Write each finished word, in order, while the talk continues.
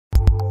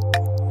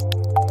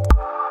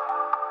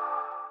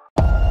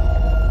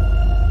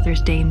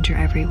there's danger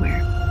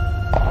everywhere.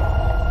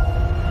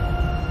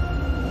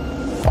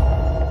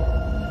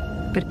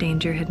 But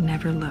danger had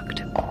never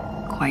looked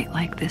quite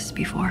like this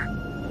before.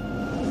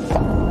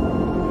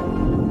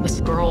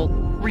 This girl,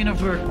 Reena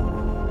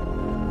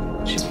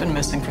Virk, she's been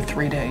missing for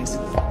 3 days.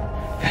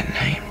 At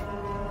night,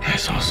 I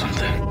saw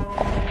something.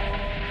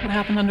 What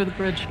happened under the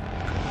bridge?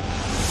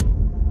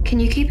 Can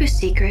you keep a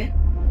secret?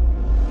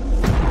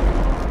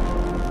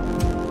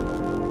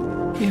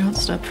 You don't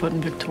step foot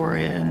in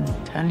Victoria in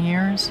 10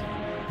 years?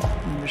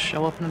 You just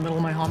show up in the middle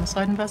of my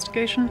homicide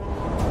investigation?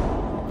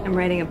 I'm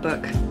writing a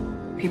book.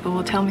 People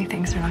will tell me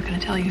things they're not going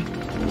to tell you.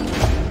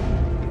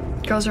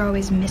 Girls are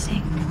always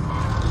missing.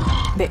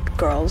 Big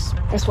girls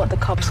is what the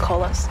cops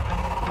call us.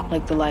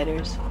 Like the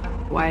lighters.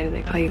 Why do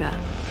they call you that?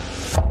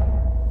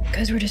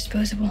 Because we're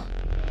disposable.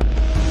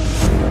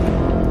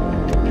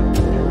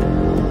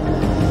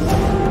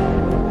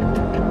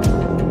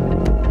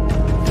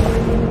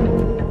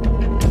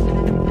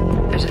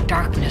 There's a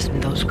darkness in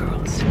those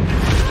girls.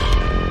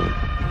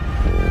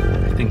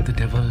 I think the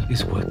devil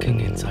is working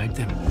inside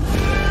them.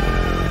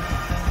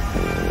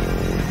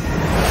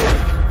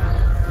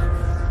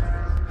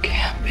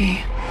 Can't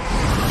be.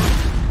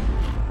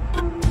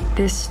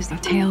 This is a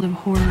tale of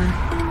horror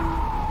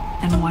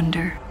and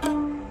wonder,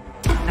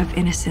 of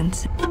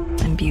innocence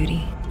and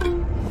beauty,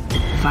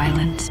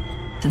 violence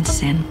and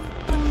sin.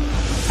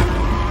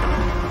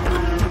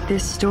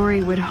 This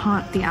story would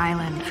haunt the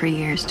island for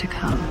years to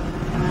come.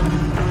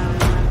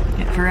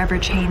 It forever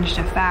changed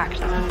a fact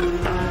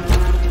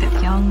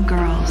that young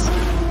girls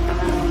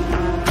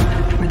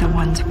were the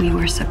ones we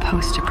were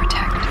supposed to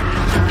protect.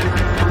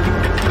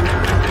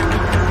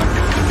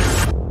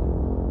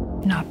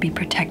 Not be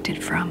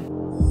protected from.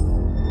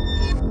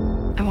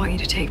 I want you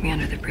to take me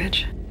under the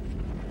bridge.